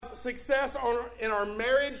success in our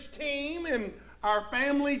marriage team, in our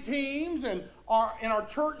family teams, and in our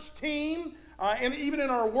church team, and even in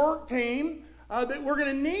our work team, that we're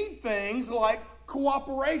going to need things like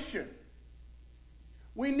cooperation.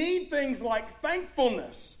 We need things like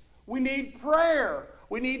thankfulness. We need prayer.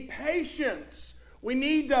 We need patience. We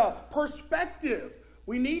need perspective.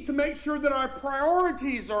 We need to make sure that our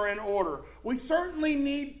priorities are in order. We certainly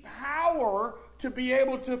need power to be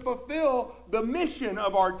able to fulfill the mission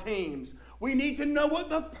of our teams. We need to know what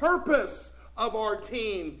the purpose of our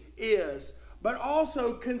team is. But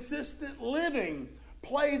also, consistent living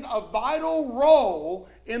plays a vital role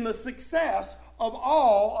in the success of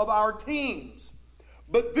all of our teams.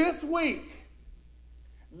 But this week,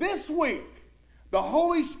 the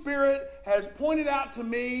Holy Spirit has pointed out to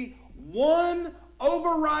me one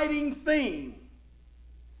overriding theme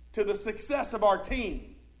to the success of our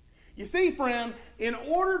team. You see, friend, in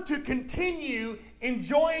order to continue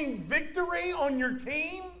enjoying victory on your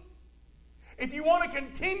team, if you want to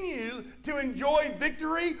continue to enjoy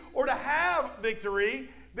victory or to have victory,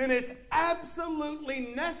 then it's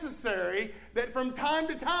absolutely necessary that from time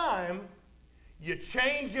to time you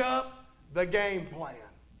change up the game plan.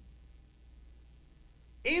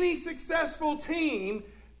 Any successful team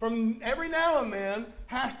from every now and then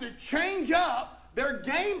has to change up their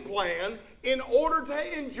game plan in order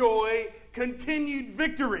to enjoy continued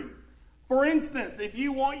victory. For instance, if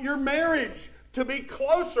you want your marriage to be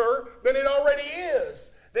closer than it already is,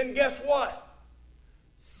 then guess what?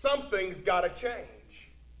 Something's got to change.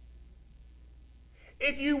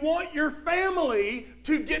 If you want your family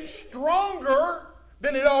to get stronger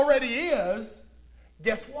than it already is,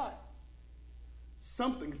 guess what?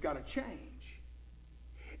 Something's got to change.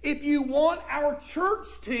 If you want our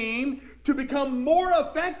church team to become more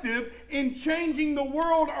effective in changing the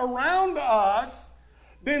world around us,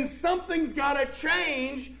 then something's got to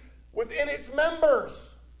change within its members.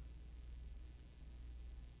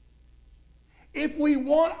 If we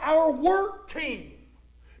want our work team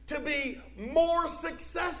to be more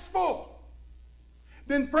successful,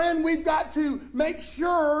 then friend, we've got to make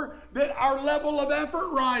sure that our level of effort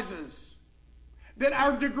rises, that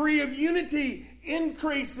our degree of unity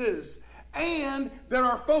increases, and that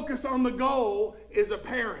our focus on the goal is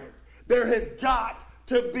apparent. There has got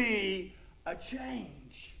to be a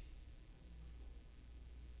change.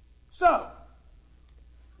 So,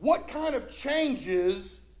 what kind of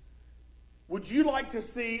changes would you like to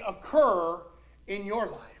see occur in your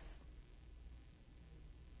life?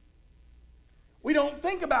 We don't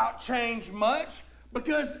think about change much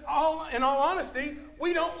because, in all honesty,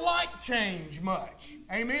 we don't like change much.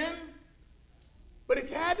 Amen? But if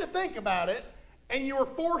you had to think about it and you were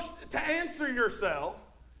forced to answer yourself,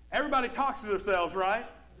 everybody talks to themselves, right?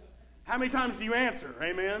 How many times do you answer?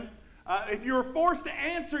 Amen? If you were forced to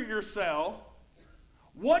answer yourself,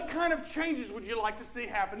 what kind of changes would you like to see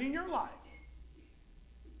happen in your life?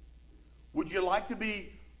 Would you like to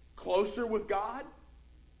be closer with God?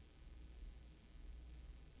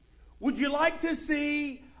 Would you like to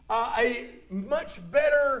see a much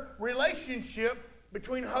better relationship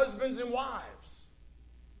between husbands and wives?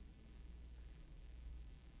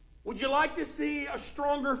 Would you like to see a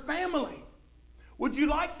stronger family? Would you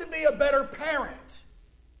like to be a better parent?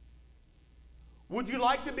 Would you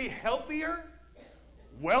like to be healthier,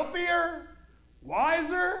 wealthier,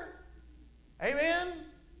 wiser? Amen?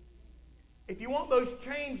 If you want those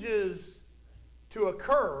changes to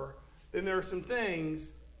occur, then there are some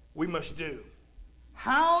things we must do.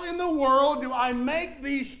 How in the world do I make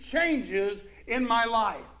these changes in my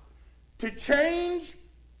life? To change,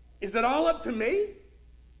 is it all up to me?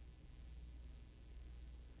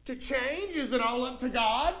 To change, is it all up to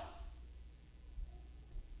God?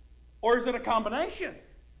 Or is it a combination?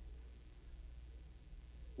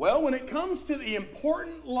 Well, when it comes to the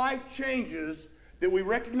important life changes that we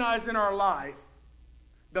recognize in our life,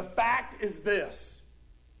 the fact is this: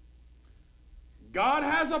 God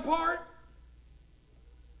has a part,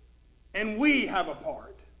 and we have a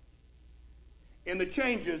part in the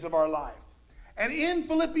changes of our life. And in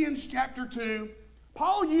Philippians chapter 2,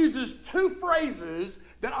 Paul uses two phrases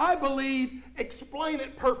that I believe explain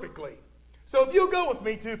it perfectly. So if you'll go with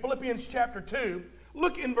me to Philippians chapter 2,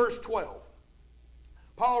 look in verse 12.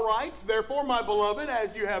 Paul writes, "Therefore, my beloved,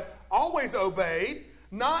 as you have always obeyed,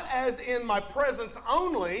 not as in my presence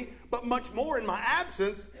only, but much more in my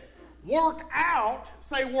absence, work out,"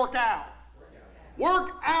 say work out.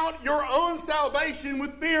 Work out your own salvation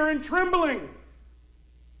with fear and trembling.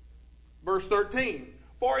 Verse 13,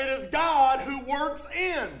 "For it is God who works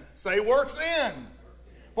in," say works in.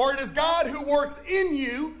 "For it is God who works in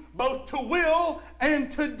you, both to will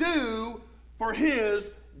and to do for His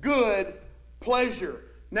good pleasure.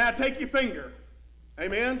 Now take your finger.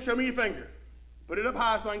 Amen? Show me your finger. Put it up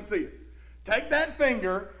high so I can see it. Take that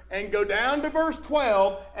finger and go down to verse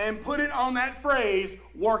 12 and put it on that phrase,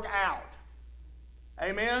 work out.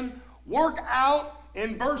 Amen? Work out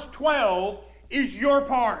in verse 12 is your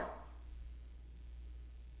part.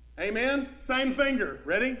 Amen? Same finger.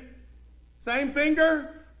 Ready? Same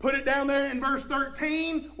finger. Put it down there in verse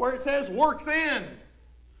 13 where it says works in.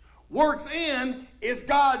 Works in is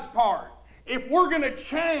God's part. If we're going to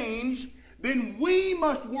change, then we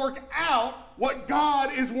must work out what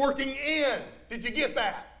God is working in. Did you get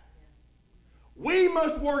that? We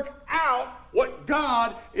must work out what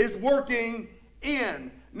God is working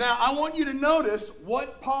in. Now, I want you to notice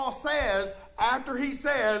what Paul says after he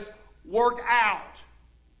says, work out.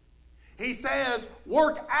 He says,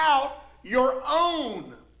 work out your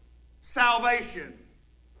own salvation.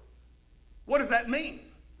 What does that mean?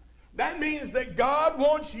 That means that God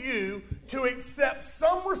wants you to accept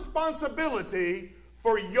some responsibility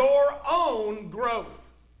for your own growth.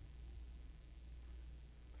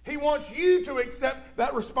 He wants you to accept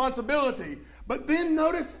that responsibility. But then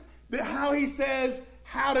notice how he says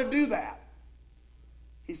how to do that.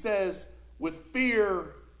 He says, with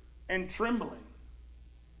fear and trembling.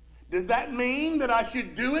 Does that mean that I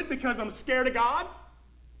should do it because I'm scared of God?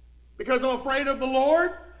 Because I'm afraid of the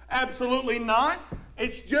Lord? Absolutely not.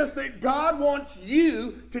 It's just that God wants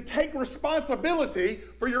you to take responsibility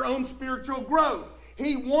for your own spiritual growth.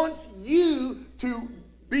 He wants you to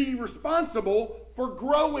be responsible for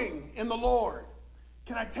growing in the Lord.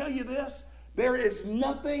 Can I tell you this? There is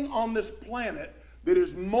nothing on this planet that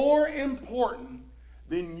is more important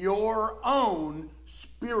than your own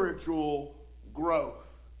spiritual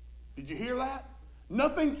growth. Did you hear that?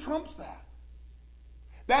 Nothing trumps that.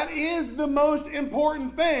 That is the most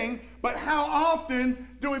important thing, but how often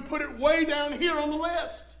do we put it way down here on the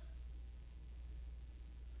list?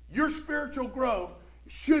 Your spiritual growth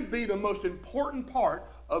should be the most important part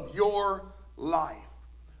of your life.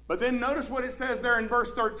 But then notice what it says there in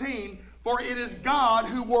verse 13, for it is God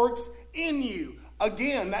who works in you.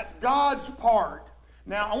 Again, that's God's part.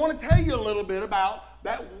 Now, I want to tell you a little bit about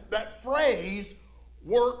that phrase,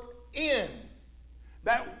 work in.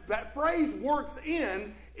 That phrase, works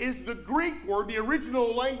in, is the Greek word, the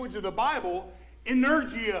original language of the Bible,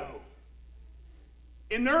 energio.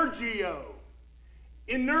 Energio.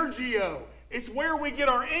 Energio. It's where we get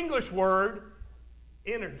our English word,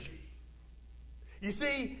 energy. You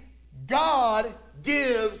see, God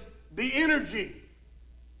gives the energy.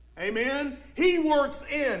 Amen? He works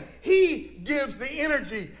in. He gives the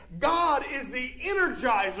energy. God is the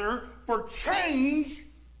energizer for change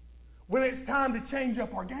when it's time to change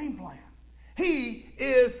up our game plan. He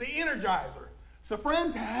is the energizer. So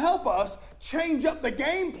friend, to help us change up the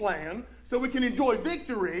game plan so we can enjoy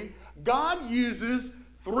victory, God uses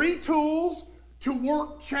 3 tools to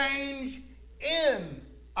work change in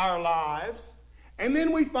our lives. And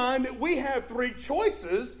then we find that we have 3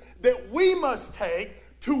 choices that we must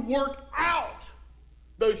take to work out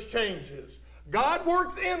those changes. God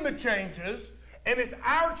works in the changes, and it's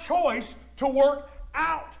our choice to work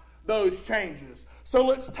out those changes. So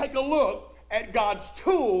let's take a look at God's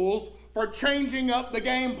tools for changing up the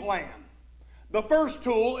game plan. The first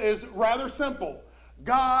tool is rather simple.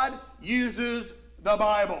 God uses the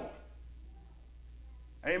Bible.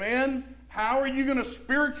 Amen? How are you going to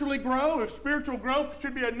spiritually grow? If spiritual growth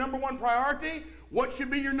should be a number 1 priority, what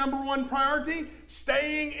should be your number 1 priority?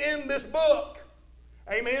 Staying in this book.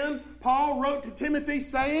 Amen? Paul wrote to Timothy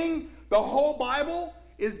saying, the whole Bible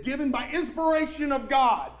is given by inspiration of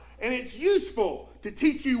God, and it's useful to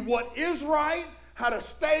teach you what is right, how to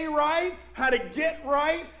stay right, how to get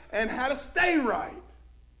right, and how to stay right.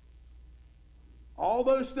 All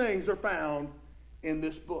those things are found in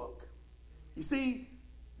this book. You see,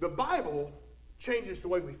 the Bible changes the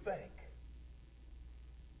way we think.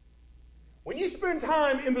 When you spend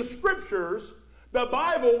time in the Scriptures, the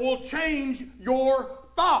Bible will change your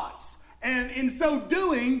thoughts. And in so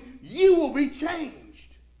doing, you will be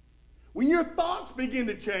changed. When your thoughts begin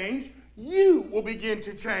to change, you will begin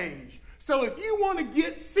to change. So if you want to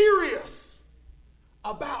get serious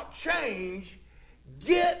about change,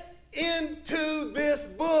 get into this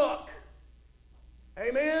book.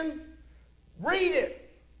 Amen? Read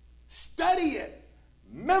it, study it,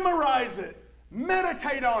 memorize it,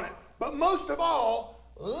 meditate on it, but most of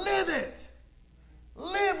all, live it.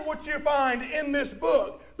 Live what you find in this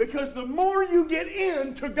book, because the more you get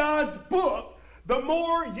into God's book, the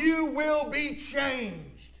more you will be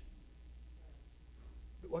changed.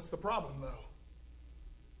 What's the problem, though?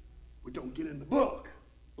 We don't get in the book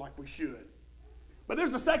like we should. But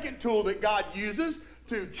there's a second tool that God uses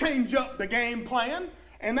to change up the game plan.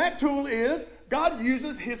 And that tool is God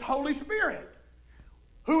uses his Holy Spirit.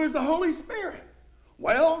 Who is the Holy Spirit?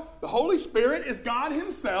 Well, the Holy Spirit is God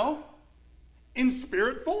himself in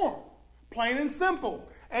spirit form, plain and simple.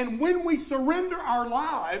 And when we surrender our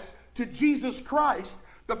lives to Jesus Christ,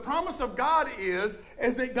 the promise of God is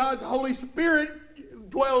that God's Holy Spirit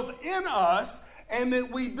dwells in us, and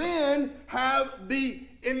that we then have the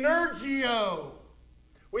energio.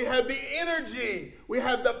 We have the energy. We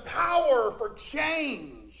have the power for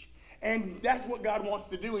change. And that's what God wants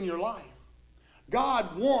to do in your life.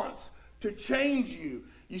 God wants to change you.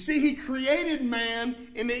 You see, he created man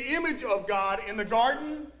in the image of God in the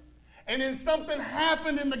garden, and then something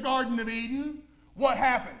happened in the Garden of Eden. What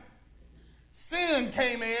happened? Sin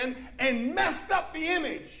came in and messed up the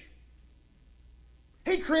image.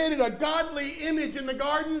 He created a godly image in the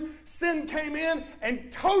garden. Sin came in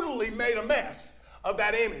and totally made a mess of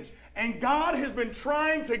that image. And God has been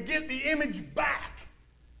trying to get the image back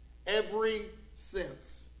ever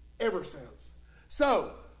since.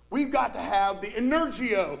 So, we've got to have the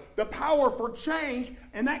energio, the power for change,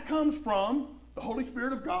 and that comes from the Holy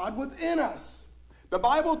Spirit of God within us. The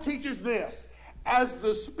Bible teaches this: as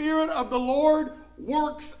the Spirit of the Lord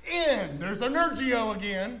works in, there's energio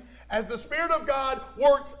again, as the Spirit of God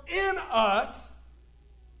works in us,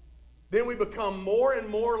 then we become more and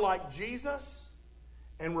more like Jesus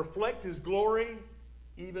and reflect his glory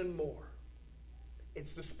even more.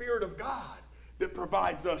 It's the Spirit of God that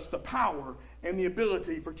provides us the power and the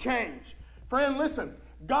ability for change. Friend, listen,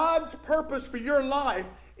 God's purpose for your life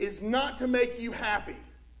is not to make you happy.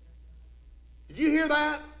 Did you hear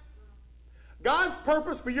that? God's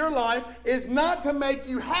purpose for your life is not to make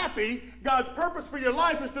you happy. God's purpose for your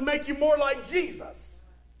life is to make you more like Jesus.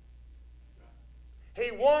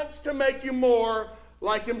 He wants to make you more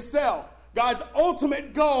like himself. God's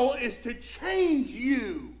ultimate goal is to change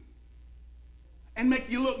you and make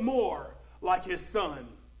you look more like his Son.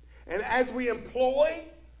 And as we employ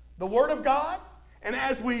the Word of God, and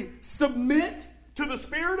as we submit to the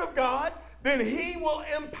Spirit of God, then he will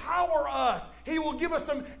empower us. He will give us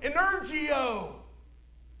some energio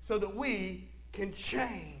so that we can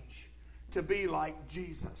change to be like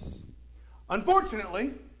Jesus.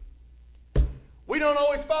 Unfortunately, we don't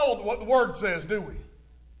always follow what the Word says, do we?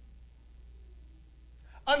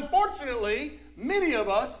 Unfortunately, many of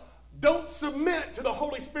us don't submit to the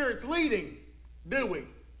Holy Spirit's leading, do we?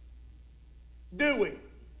 Do we?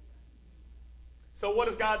 So what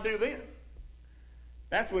does God do then?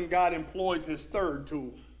 That's when God employs his third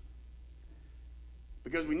tool.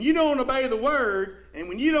 Because when you don't obey the Word and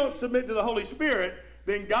when you don't submit to the Holy Spirit,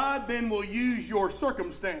 then God then will use your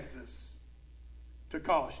circumstances to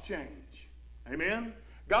cause change. Amen?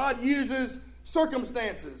 God uses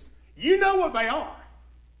circumstances. You know what they are.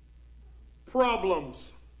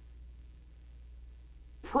 Problems,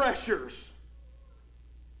 pressures,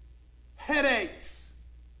 headaches,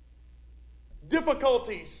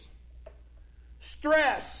 difficulties,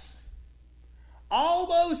 stress. All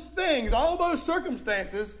those things, all those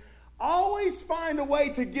circumstances always find a way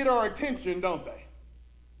to get our attention, don't they?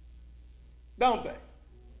 Don't they?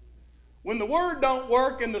 When the Word don't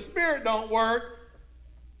work and the Spirit don't work,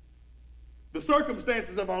 the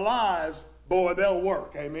circumstances of our lives, boy, they'll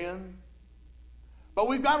work. Amen? But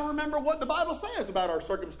we've got to remember what the Bible says about our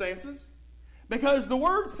circumstances, because the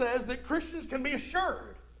Word says that Christians can be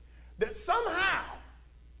assured that somehow,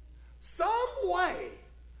 some way,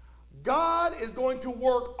 God is going to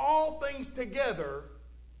work all things together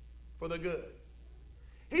for the good.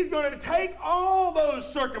 He's going to take all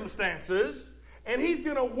those circumstances and he's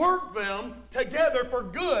going to work them together for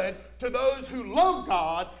good to those who love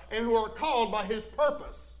God and who are called by his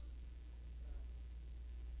purpose.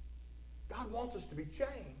 God wants us to be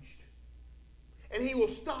changed. And he will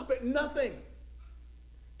stop at nothing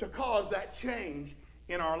to cause that change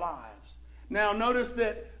in our lives. Now, notice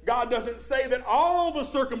that God doesn't say that all the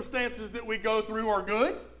circumstances that we go through are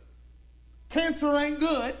good. Cancer ain't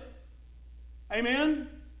good. Amen?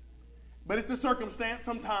 But it's a circumstance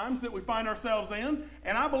sometimes that we find ourselves in.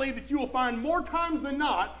 And I believe that you will find more times than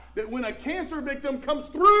not that when a cancer victim comes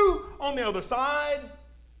through on the other side,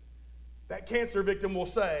 that cancer victim will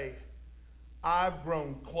say, I've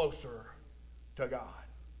grown closer to God.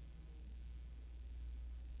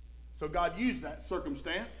 So God used that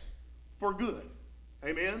circumstance for good.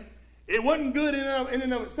 Amen? It wasn't good in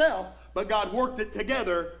and of itself, but God worked it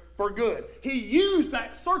together for good. He used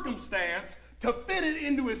that circumstance to fit it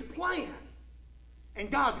into his plan.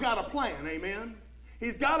 And God's got a plan, amen?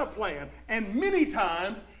 He's got a plan. And many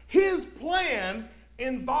times, his plan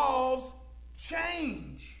involves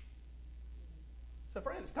change. So,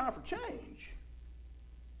 friend, it's time for change.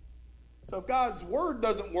 So if God's word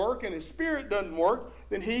doesn't work and his spirit doesn't work,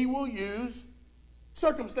 then he will use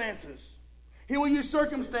circumstances. He will use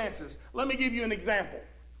circumstances. Let me give you an example.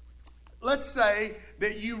 Let's say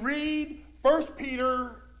that you read 1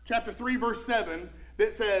 Peter chapter 3, verse 7,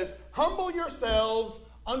 that says, "Humble yourselves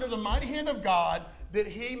under the mighty hand of God, that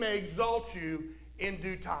he may exalt you in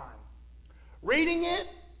due time." Reading it,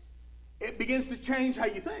 it begins to change how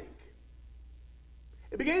you think.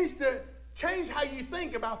 It begins to change how you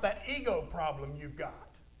think about that ego problem you've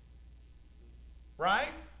got. Right?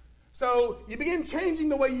 So you begin changing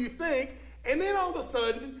the way you think, and then all of a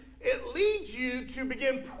sudden, it leads you to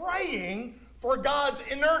begin praying for God's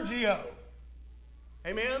energio.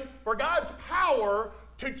 Amen? For God's power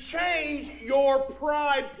to change your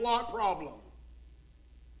pride plot problem.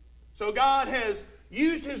 So God has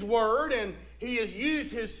used his word and he has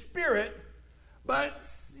used his spirit, but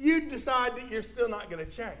you decide that you're still not going to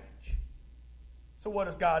change. So what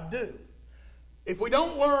does God do? If we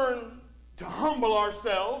don't learn to humble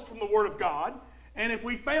ourselves from the word of God, and if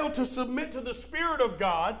we fail to submit to the Spirit of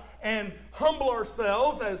God and humble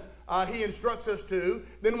ourselves as he instructs us to,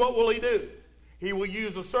 then what will he do? He will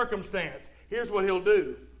use a circumstance. Here's what he'll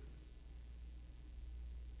do.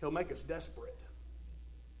 He'll make us desperate.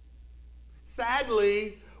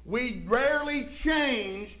 Sadly, we rarely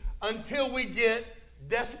change until we get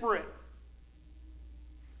desperate.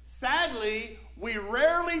 Sadly, we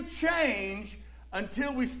rarely change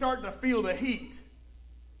until we start to feel the heat.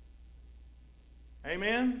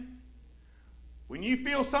 Amen? When you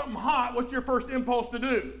feel something hot, what's your first impulse to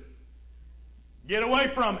do? Get away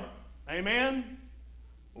from it. Amen?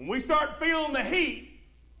 When we start feeling the heat,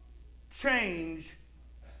 change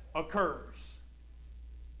occurs.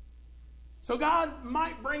 So God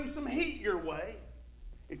might bring some heat your way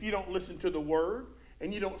if you don't listen to the word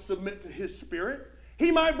and you don't submit to his spirit.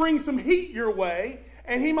 He might bring some heat your way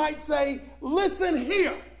and he might say, "Listen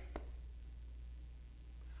here.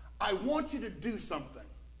 I want you to do something.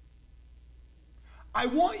 I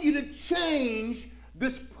want you to change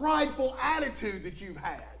this prideful attitude that you've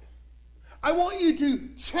had. I want you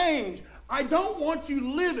to change. I don't want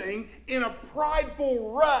you living in a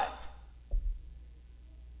prideful rut."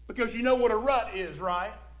 Because you know what a rut is,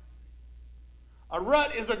 right? A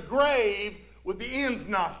rut is a grave with the ends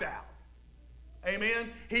knocked out.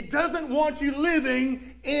 Amen? He doesn't want you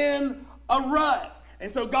living in a rut.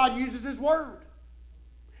 And so God uses his word.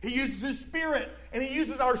 He uses his spirit, and he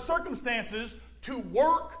uses our circumstances to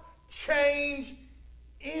work change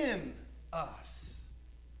in us.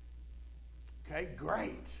 Okay,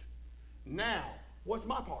 great. Now, what's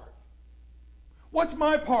my part? What's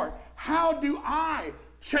my part? How do I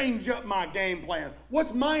change up my game plan?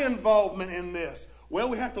 What's my involvement in this? Well,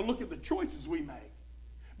 we have to look at the choices we make.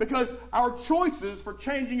 Because our choices for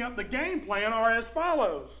changing up the game plan are as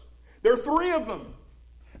follows. There are three of them.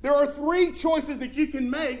 There are three choices that you can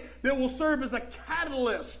make that will serve as a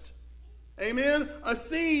catalyst. Amen? A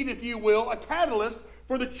seed, if you will, a catalyst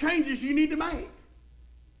for the changes you need to make.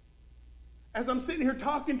 As I'm sitting here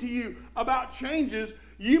talking to you about changes,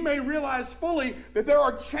 you may realize fully that there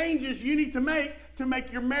are changes you need to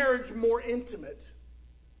make your marriage more intimate.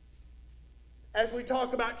 As we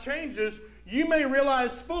talk about changes, you may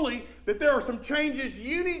realize fully that there are some changes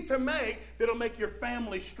you need to make that'll make your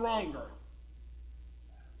family stronger.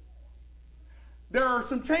 There are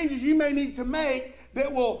some changes you may need to make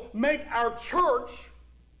that will make our church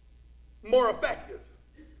more effective.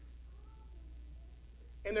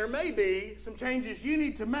 And there may be some changes you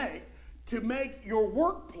need to make your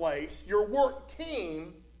workplace, your work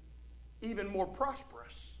team, even more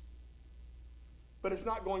prosperous. But it's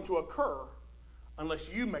not going to occur unless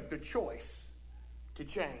you make the choice to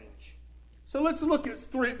change. So let's look at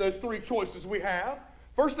those three choices we have.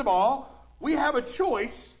 First of all, we have a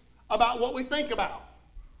choice about what we think about.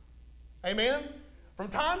 Amen? From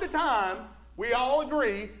time to time, we all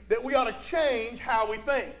agree that we ought to change how we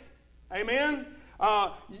think. Amen?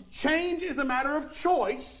 Change is a matter of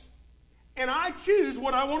choice, and I choose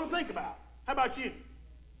what I want to think about. How about you?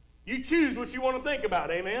 You choose what you want to think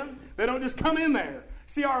about, amen? They don't just come in there.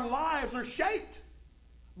 See, our lives are shaped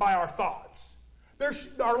by our thoughts.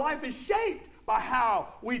 Our life is shaped by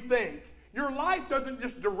how we think. Your life doesn't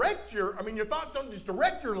just direct your thoughts don't just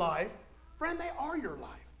direct your life. Friend, they are your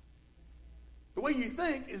life. The way you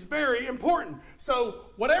think is very important. So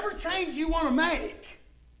whatever change you want to make,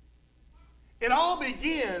 it all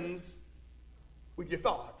begins with your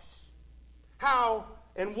thoughts. How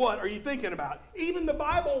and what are you thinking about? Even the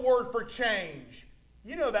Bible word for change.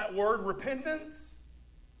 You know that word, repentance?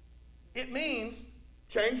 It means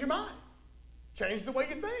change your mind. Change the way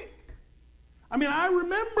you think. I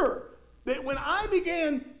remember that when I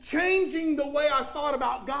began changing the way I thought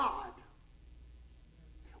about God,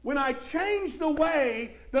 when I changed the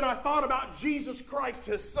way that I thought about Jesus Christ,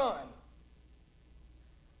 His Son,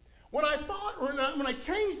 when I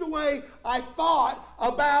changed the way I thought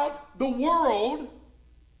about the world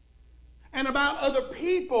and about other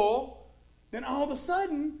people, then all of a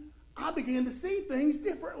sudden, I began to see things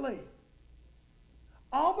differently.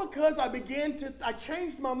 All because I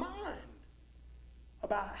changed my mind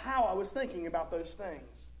about how I was thinking about those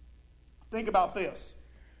things. Think about this.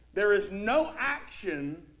 There is no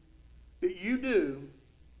action that you do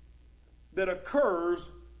that occurs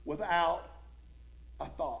without a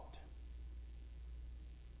thought.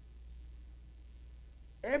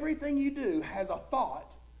 Everything you do has a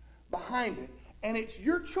thought behind it, and it's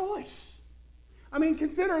your choice. I mean,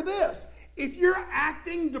 consider this. If you're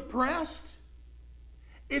acting depressed,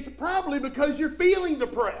 it's probably because you're feeling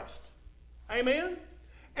depressed. Amen?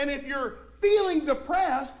 And if you're feeling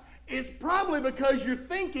depressed, it's probably because you're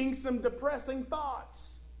thinking some depressing thoughts.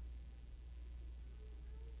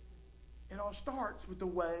 It all starts with the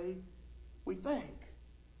way we think.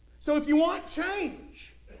 So if you want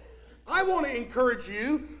change, I want to encourage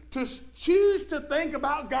you to choose to think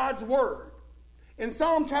about God's Word. In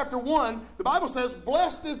Psalm chapter 1, the Bible says,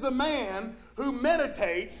 "Blessed is the man who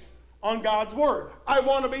meditates on God's Word." I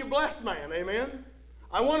want to be a blessed man, amen?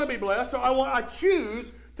 I want to be blessed, so I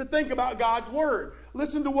choose to think about God's Word.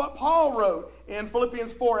 Listen to what Paul wrote in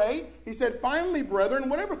Philippians 4:8. He said, "Finally, brethren,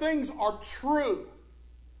 whatever things are true."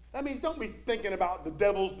 That means don't be thinking about the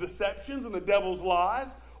devil's deceptions and the devil's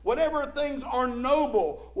lies. Whatever things are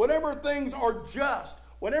noble, whatever things are just,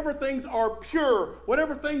 whatever things are pure,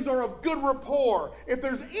 whatever things are of good rapport, if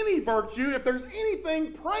there's any virtue, if there's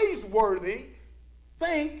anything praiseworthy,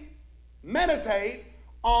 think, meditate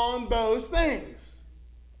on those things.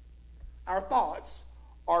 Our thoughts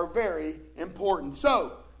are very important.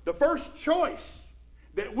 So, the first choice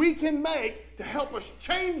that we can make to help us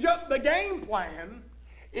change up the game plan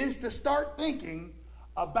is to start thinking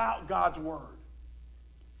about God's Word.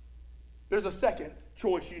 There's a second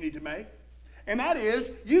choice you need to make, and that is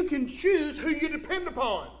you can choose who you depend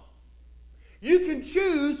upon. You can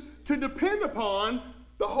choose to depend upon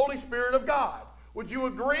the Holy Spirit of God. Would you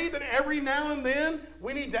agree that every now and then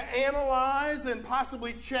we need to analyze and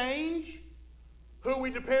possibly change who we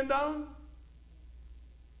depend on?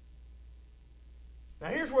 Now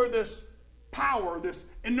here's where this power, this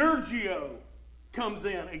energio, comes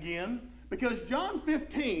in again, because John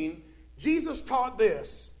 15, Jesus taught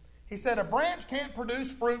this. He said, "A branch can't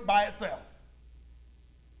produce fruit by itself."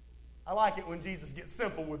 I like it when Jesus gets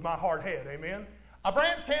simple with my hard head, amen? A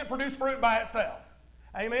branch can't produce fruit by itself,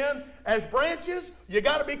 amen? As branches, you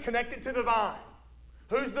got to be connected to the vine.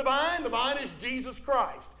 Who's the vine? The vine is Jesus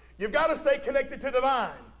Christ. You've got to stay connected to the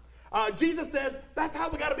vine. Jesus says that's how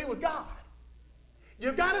we got to be with God.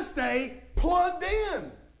 You've got to stay plugged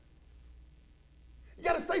in. You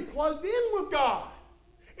got to stay plugged in with God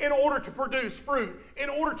in order to produce fruit, in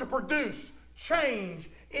order to produce change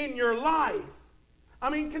in your life. I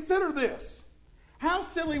mean, consider this. How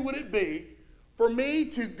silly would it be for me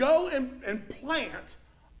to go and plant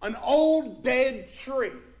an old dead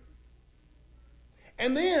tree,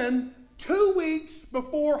 and then 2 weeks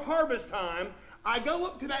before harvest time, I go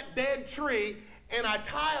up to that dead tree and I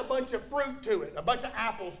tie a bunch of fruit to it, a bunch of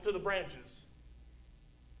apples to the branches?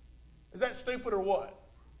 Is that stupid or what?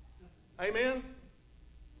 Amen?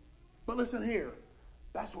 But listen here.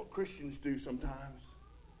 That's what Christians do sometimes.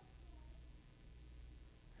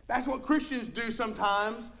 That's what Christians do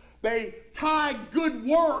sometimes. They tie good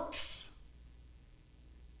works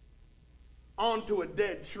onto a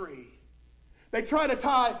dead tree. They try to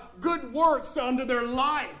tie good works onto their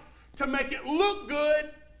life to make it look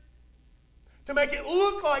good, to make it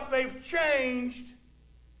look like they've changed.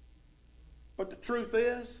 But the truth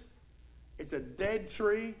is, it's a dead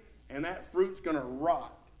tree, and that fruit's going to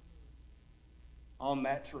rot on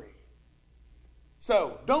that tree.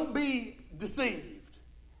 So, don't be deceived.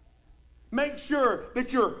 Make sure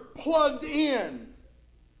that you're plugged in.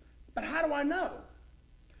 But how do I know?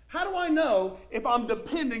 How do I know if I'm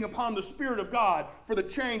depending upon the Spirit of God for the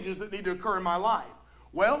changes that need to occur in my life?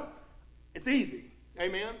 Well, it's easy.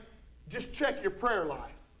 Amen? Just check your prayer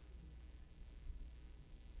life.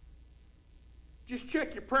 Just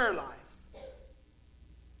check your prayer life.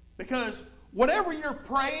 Because whatever you're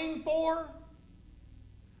praying for,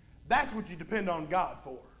 that's what you depend on God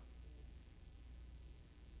for.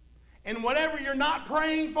 And whatever you're not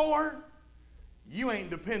praying for, you ain't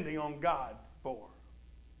depending on God for.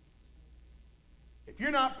 If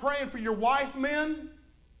you're not praying for your wife, men,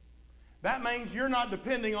 that means you're not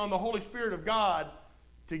depending on the Holy Spirit of God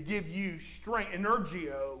to give you strength,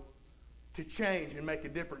 energio, to change and make a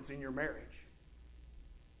difference in your marriage.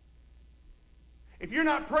 If you're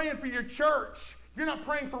not praying for your church, if you're not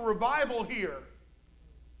praying for revival here,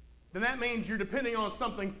 then that means you're depending on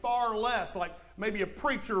something far less, like maybe a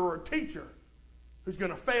preacher or a teacher who's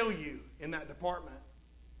going to fail you in that department.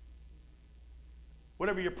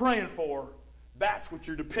 Whatever you're praying for, that's what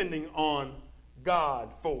you're depending on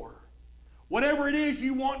God for. Whatever it is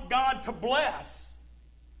you want God to bless,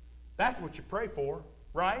 that's what you pray for,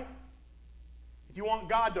 right? If you want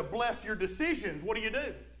God to bless your decisions, what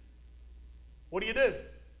do? What do?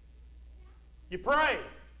 You pray.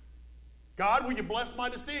 God, will you bless my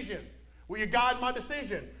decision? Will you guide my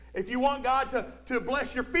decision? If you want God to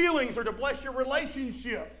bless your feelings or to bless your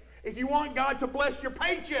relationships, if you want God to bless your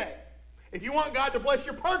paycheck, if you want God to bless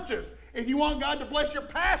your purchase, if you want God to bless your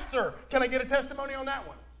pastor, can I get a testimony on that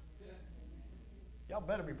one? Y'all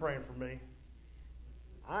better be praying for me.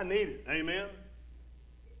 I need it. Amen.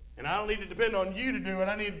 And I don't need to depend on you to do it.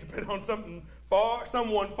 I need to depend on someone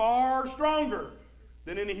far stronger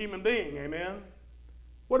than any human being. Amen.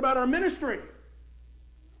 What about our ministry?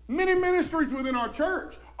 Many ministries within our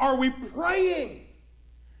church. Are we praying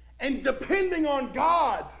and depending on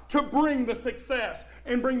God to bring the success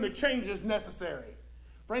and bring the changes necessary?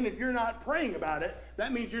 Friend, if you're not praying about it,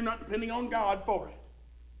 that means you're not depending on God for it.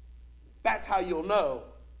 That's how you'll know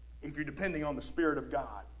if you're depending on the Spirit of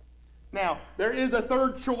God. Now, there is a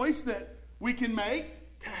third choice that we can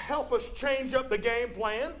make to help us change up the game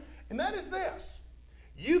plan, and that is this.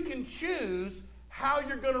 You can choose how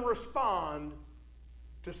you're going to respond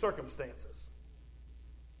to circumstances.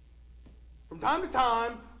 From time to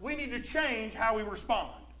time, we need to change how we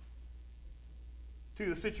respond to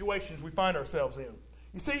the situations we find ourselves in.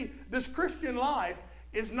 You see, this Christian life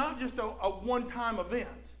is not just a one-time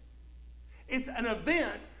event. It's an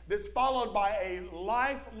event that's followed by a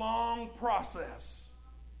lifelong process.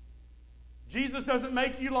 God doesn't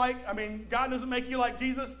make you like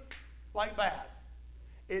Jesus like that.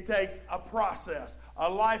 It takes a process, a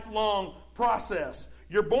lifelong process.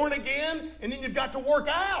 You're born again, and then you've got to work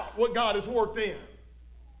out what God has worked in.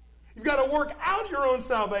 You've got to work out your own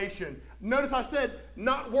salvation. Notice I said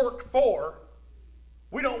not work for.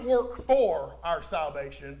 We don't work for our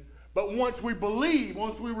salvation. But once we believe,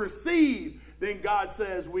 once we receive, then God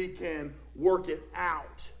says we can work it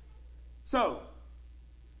out. So,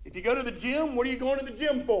 if you go to the gym, what are you going to the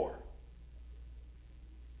gym for?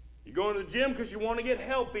 You're going to the gym because you want to get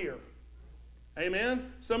healthier.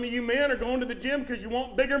 Amen? Some of you men are going to the gym because you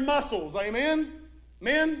want bigger muscles. Amen?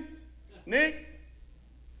 Men? Nick?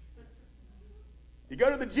 You go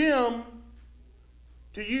to the gym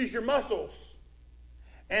to use your muscles.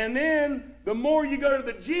 And then the more you go to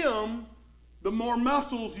the gym, the more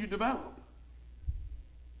muscles you develop.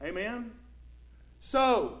 Amen?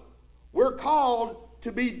 So, we're called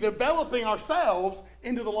to be developing ourselves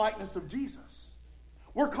into the likeness of Jesus.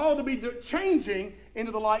 We're called to be changing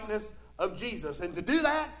into the likeness of Jesus. And to do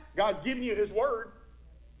that, God's given you His Word.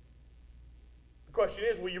 The question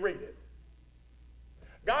is, will you read it?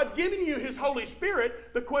 God's given you His Holy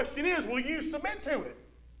Spirit. The question is, will you submit to it?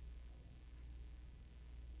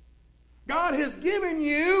 God has given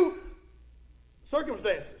you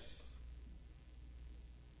circumstances.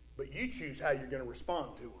 But you choose how you're going to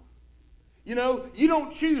respond to them. You know, you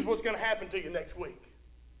don't choose what's going to happen to you next week.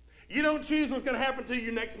 You don't choose what's going to happen to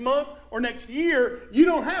you next month or next year. You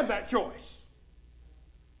don't have that choice.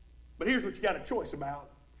 But here's what you got a choice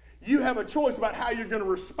about. You have a choice about how you're going to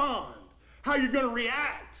respond, how you're going to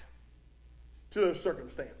react to those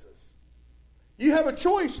circumstances. You have a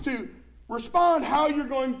choice to respond how you're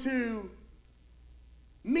going to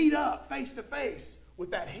meet up face to face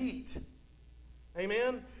with that heat.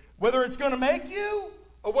 Amen? Whether it's going to make you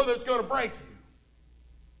or whether it's going to break you.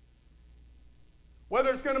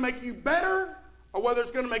 Whether it's going to make you better or whether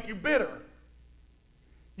it's going to make you bitter.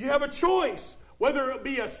 You have a choice whether it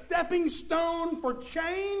be a stepping stone for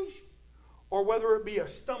change or whether it be a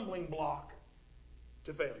stumbling block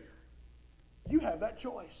to failure. You have that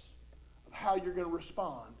choice of how you're going to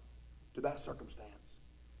respond to that circumstance.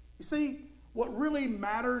 You see, what really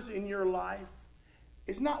matters in your life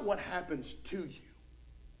is not what happens to you.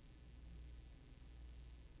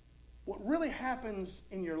 What really happens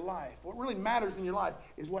in your life, what really matters in your life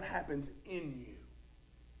is what happens in you.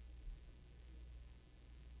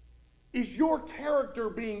 Is your character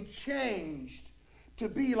being changed to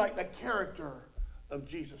be like the character of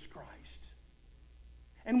Jesus Christ?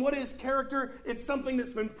 And what is character? It's something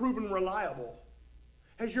that's been proven reliable.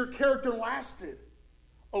 Has your character lasted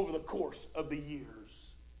over the course of the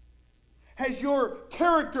years? Has your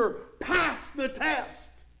character passed the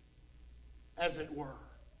test, as it were?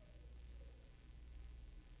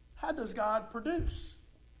 how does God produce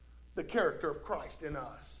the character of Christ in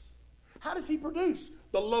us? How does he produce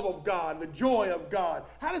the love of God, the joy of God?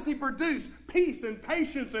 How does he produce peace and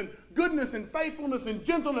patience and goodness and faithfulness and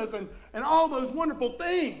gentleness and all those wonderful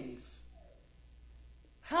things?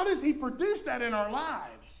 How does he produce that in our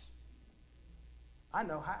lives? I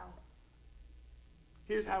know how.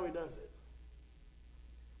 Here's how he does it.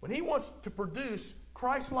 When he wants to produce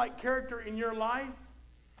Christ-like character in your life,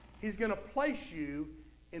 he's going to place you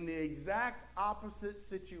in the exact opposite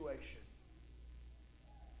situation.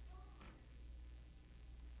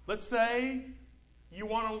 Let's say you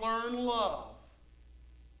want to learn love.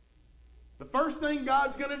 The first thing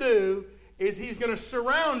God's going to do is he's going to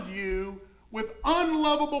surround you with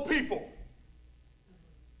unlovable people.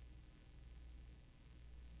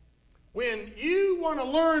 When you want to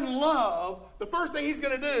learn love, the first thing he's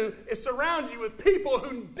going to do is surround you with people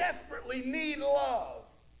who desperately need love.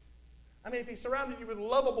 I mean, if he surrounded you with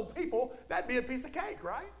lovable people, that'd be a piece of cake,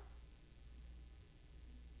 right?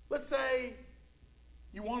 Let's say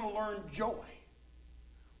you want to learn joy.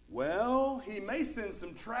 Well, he may send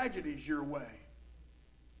some tragedies your way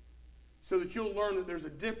so that you'll learn that there's a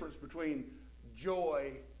difference between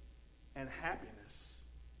joy and happiness.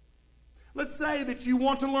 Let's say that you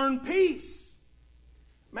want to learn peace.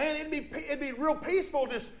 Man, it'd be real peaceful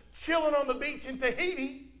just chilling on the beach in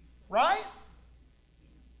Tahiti, right?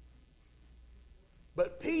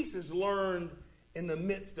 But peace is learned in the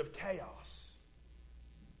midst of chaos.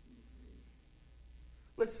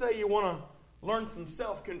 Let's say you want to learn some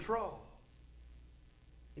self-control.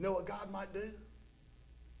 You know what God might do?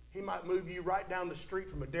 He might move you right down the street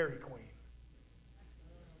from a Dairy Queen.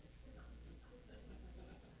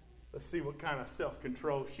 Let's see what kind of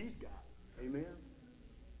self-control she's got. Amen.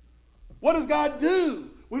 What does God do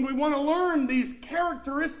when we want to learn these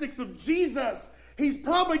characteristics of Jesus? He's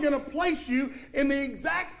probably going to place you in the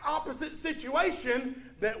exact opposite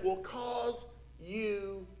situation that will cause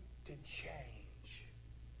you to change.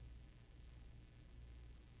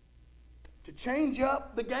 To change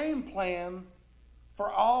up the game plan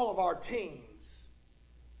for all of our teams.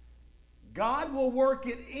 God will work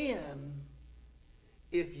it in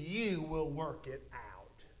if you will work it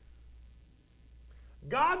out.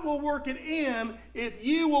 God will work it in if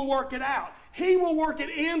you will work it out. He will work it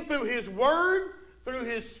in through his word, through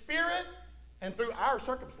his spirit, and through our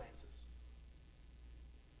circumstances.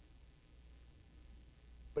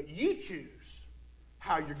 But you choose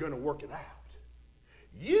how you're going to work it out.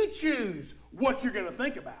 You choose what you're going to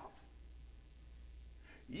think about.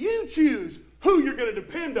 You choose who you're going to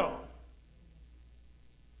depend on.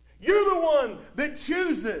 You're the one that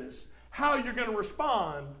chooses how you're going to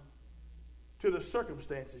respond to the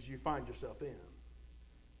circumstances you find yourself in.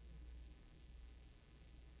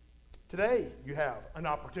 Today, you have an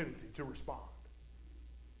opportunity to respond.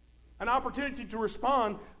 An opportunity to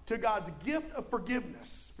respond to God's gift of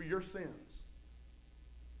forgiveness for your sins.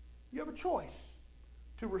 You have a choice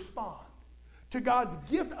to respond to God's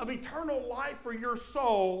gift of eternal life for your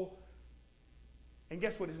soul. And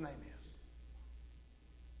guess what his name is?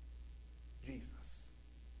 Jesus.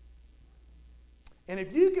 And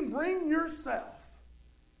if you can bring yourself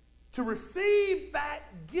to receive that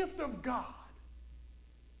gift of God,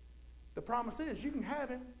 the promise is you can have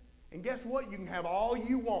him. And guess what? You can have all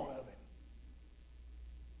you want of him.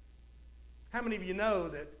 How many of you know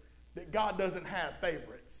that God doesn't have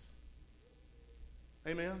favorites?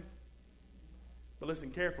 Amen? But listen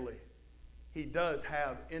carefully. He does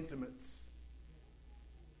have intimates.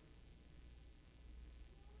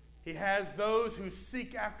 He has those who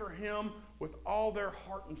seek after him with all their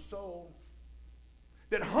heart and soul,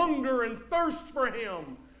 that hunger and thirst for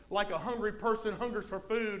him like a hungry person hungers for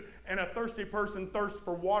food and a thirsty person thirsts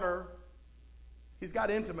for water. He's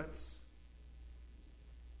got intimates,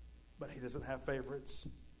 but he doesn't have favorites.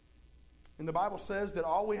 And the Bible says that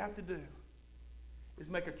all we have to do is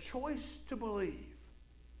make a choice to believe.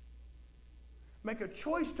 Make a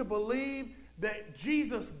choice to believe that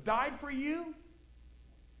Jesus died for you,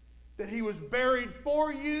 that he was buried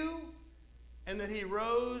for you, and that he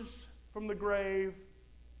rose from the grave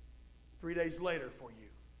 3 days later for you.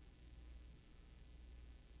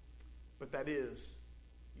 But that is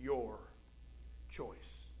your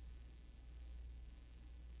choice.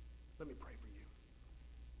 Let me pray for you.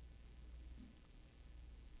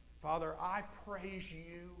 Father, I praise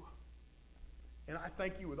you and I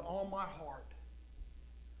thank you with all my heart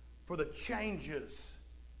for the changes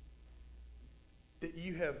that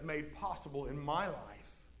you have made possible in my life.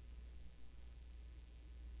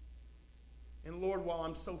 And Lord, while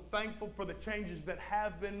I'm so thankful for the changes that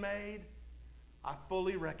have been made, I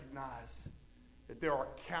fully recognize that there are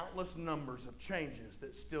countless numbers of changes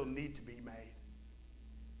that still need to be made.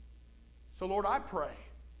 So, Lord, I pray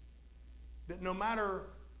that no matter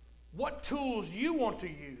what tools you want to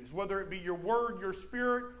use, whether it be your word, your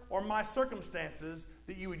spirit, or my circumstances,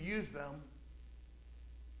 that you would use them.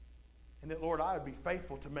 And that, Lord, I would be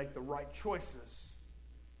faithful to make the right choices.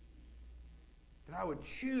 That I would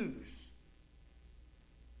choose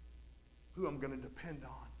who I'm going to depend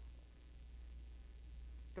on.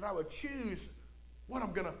 That I would choose what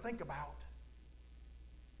I'm going to think about.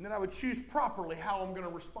 And that I would choose properly how I'm going to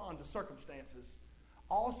respond to circumstances.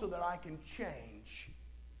 Also that I can change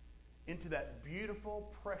into that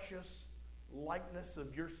beautiful, precious likeness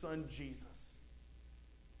of your Son, Jesus.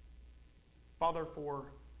 Father, for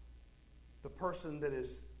the person that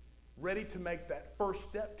is ready to make that first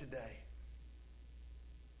step today,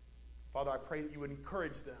 Father, I pray that you would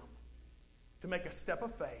encourage them to make a step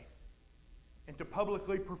of faith and to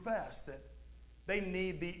publicly profess that they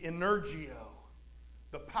need the energio,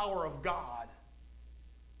 the power of God,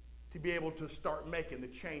 to be able to start making the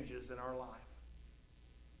changes in our life.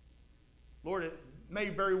 Lord, it may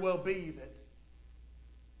very well be that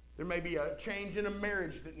there may be a change in a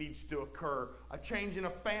marriage that needs to occur, a change in a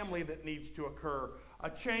family that needs to occur, a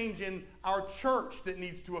change in our church that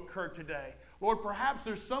needs to occur today. Lord, perhaps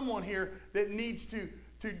there's someone here that needs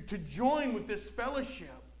to join with this fellowship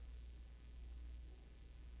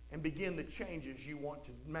and begin the changes you want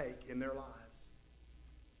to make in their lives.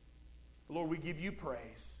 Lord, we give you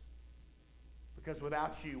praise because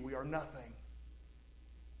without you, we are nothing.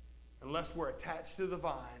 Unless we're attached to the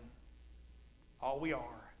vine, all we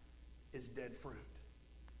are is dead fruit.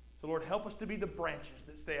 So, Lord, help us to be the branches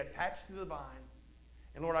that stay attached to the vine.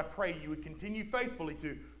 And, Lord, I pray you would continue faithfully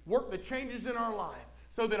to work the changes in our life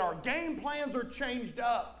so that our game plans are changed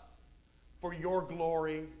up for your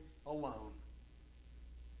glory alone.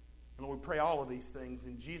 And, Lord, we pray all of these things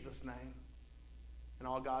in Jesus' name. And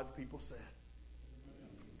all God's people said.